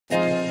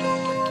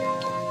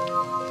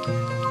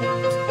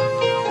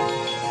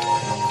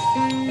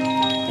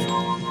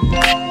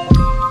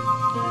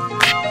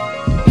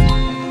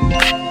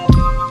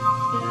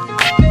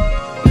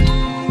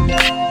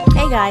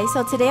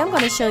so today I'm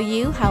going to show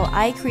you how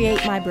I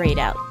create my braid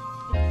out.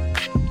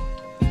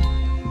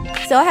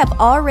 So I have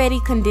already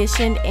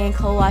conditioned and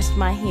co-washed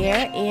my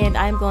hair, and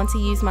I'm going to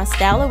use my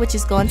styler, which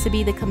is going to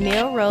be the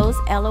Camille Rose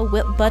Aloe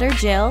Whipped Butter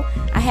Gel.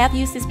 I have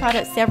used this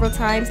product several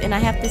times, and I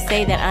have to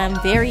say that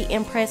I'm very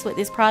impressed with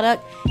this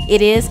product.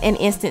 It is an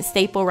instant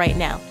staple right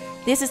now.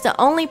 This is the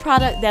only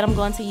product that I'm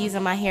going to use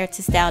on my hair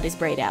to style this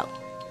braid out.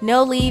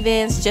 No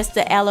leave-ins, just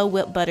the Aloe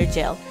Whipped Butter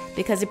Gel,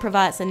 because it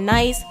provides a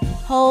nice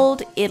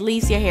hold, it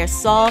leaves your hair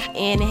soft,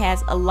 and it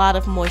has a lot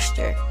of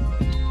moisture.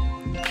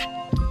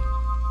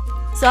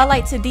 So I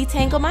like to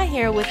detangle my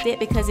hair with it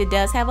because it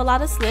does have a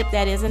lot of slip.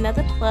 That is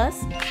another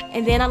plus.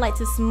 And then I like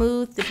to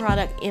smooth the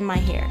product in my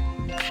hair.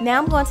 Now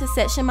I'm going to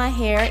section my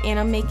hair, and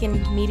I'm making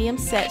medium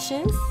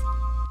sections.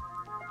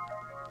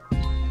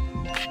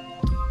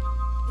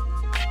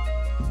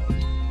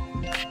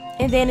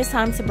 And then it's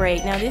time to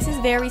braid. Now this is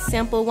very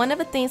simple. One of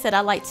the things that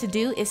I like to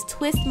do is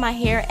twist my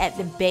hair at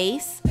the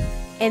base,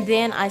 and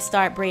then I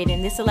start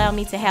braiding. This allows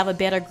me to have a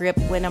better grip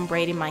when I'm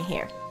braiding my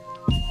hair.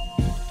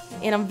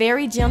 And I'm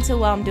very gentle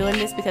while I'm doing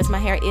this because my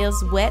hair is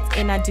wet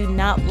and I do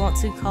not want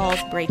to cause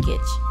breakage.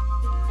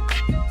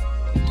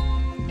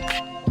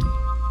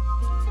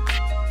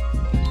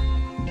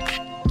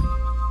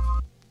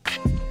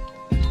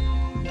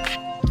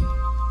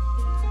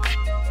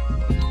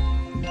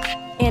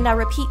 And I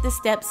repeat the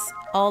steps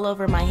all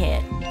over my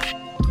head.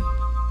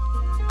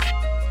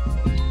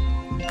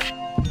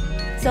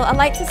 So I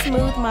like to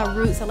smooth my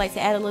roots. I like to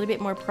add a little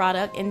bit more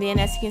product, and then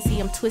as you can see,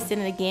 I'm twisting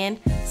it again.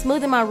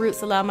 Smoothing my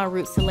roots allow my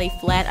roots to lay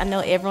flat. I know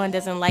everyone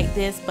doesn't like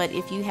this, but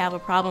if you have a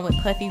problem with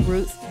puffy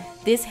roots,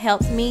 this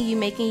helps me. You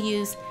can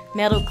use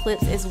metal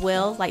clips as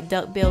well, like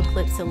duckbill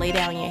clips, to lay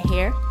down your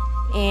hair.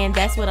 And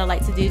that's what I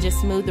like to do, just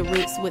smooth the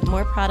roots with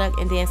more product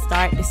and then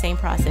start the same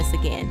process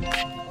again.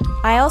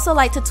 I also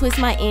like to twist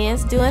my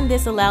ends. Doing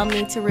this allows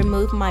me to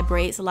remove my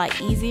braids a lot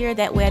easier.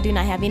 That way I do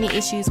not have any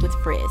issues with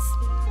frizz.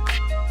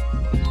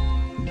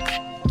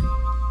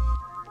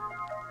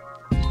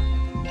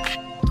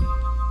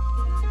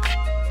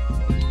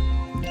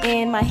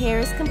 And my hair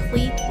is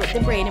complete with the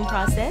braiding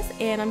process,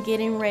 and I'm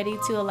getting ready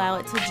to allow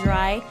it to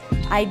dry.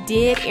 I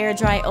did air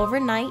dry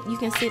overnight. You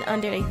can sit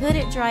under a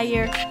hooded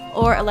dryer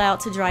or allow it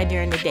to dry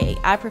during the day.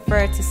 I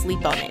prefer to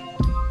sleep on it.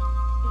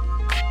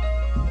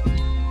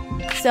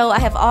 So I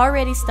have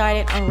already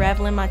started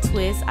unraveling my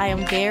twist. I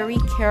am very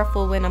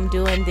careful when I'm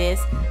doing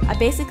this. I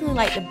basically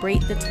like to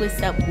break the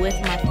twist up with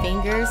my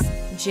fingers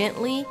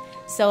gently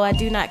so I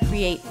do not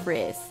create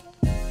frizz.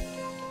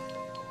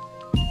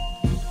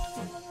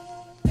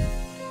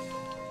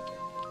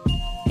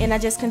 And I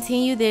just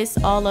continue this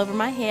all over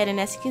my head, and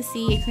as you can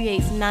see, it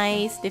creates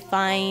nice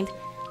defined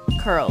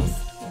curls.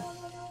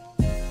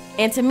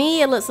 And to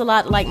me, it looks a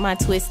lot like my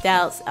twist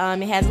outs.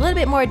 It has a little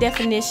bit more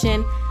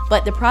definition,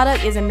 but the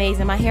product is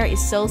amazing. My hair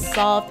is so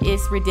soft,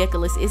 it's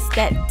ridiculous. It's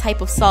that type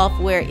of soft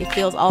where it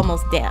feels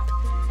almost damp.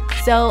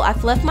 So I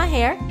fluff my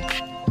hair.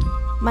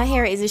 My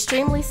hair is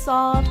extremely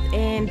soft,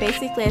 and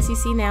basically, as you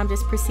see now, I'm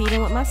just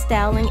proceeding with my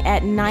styling.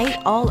 At night,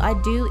 all I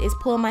do is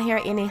pull my hair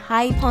in a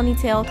high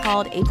ponytail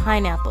called a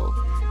pineapple.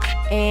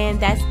 And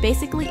that's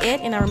basically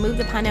it, and I remove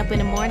the pineapple in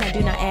the morning. I do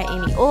not add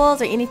any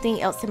oils or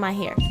anything else to my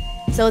hair.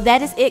 So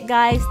that is it,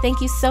 guys. Thank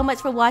you so much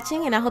for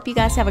watching, and I hope you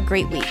guys have a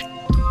great week.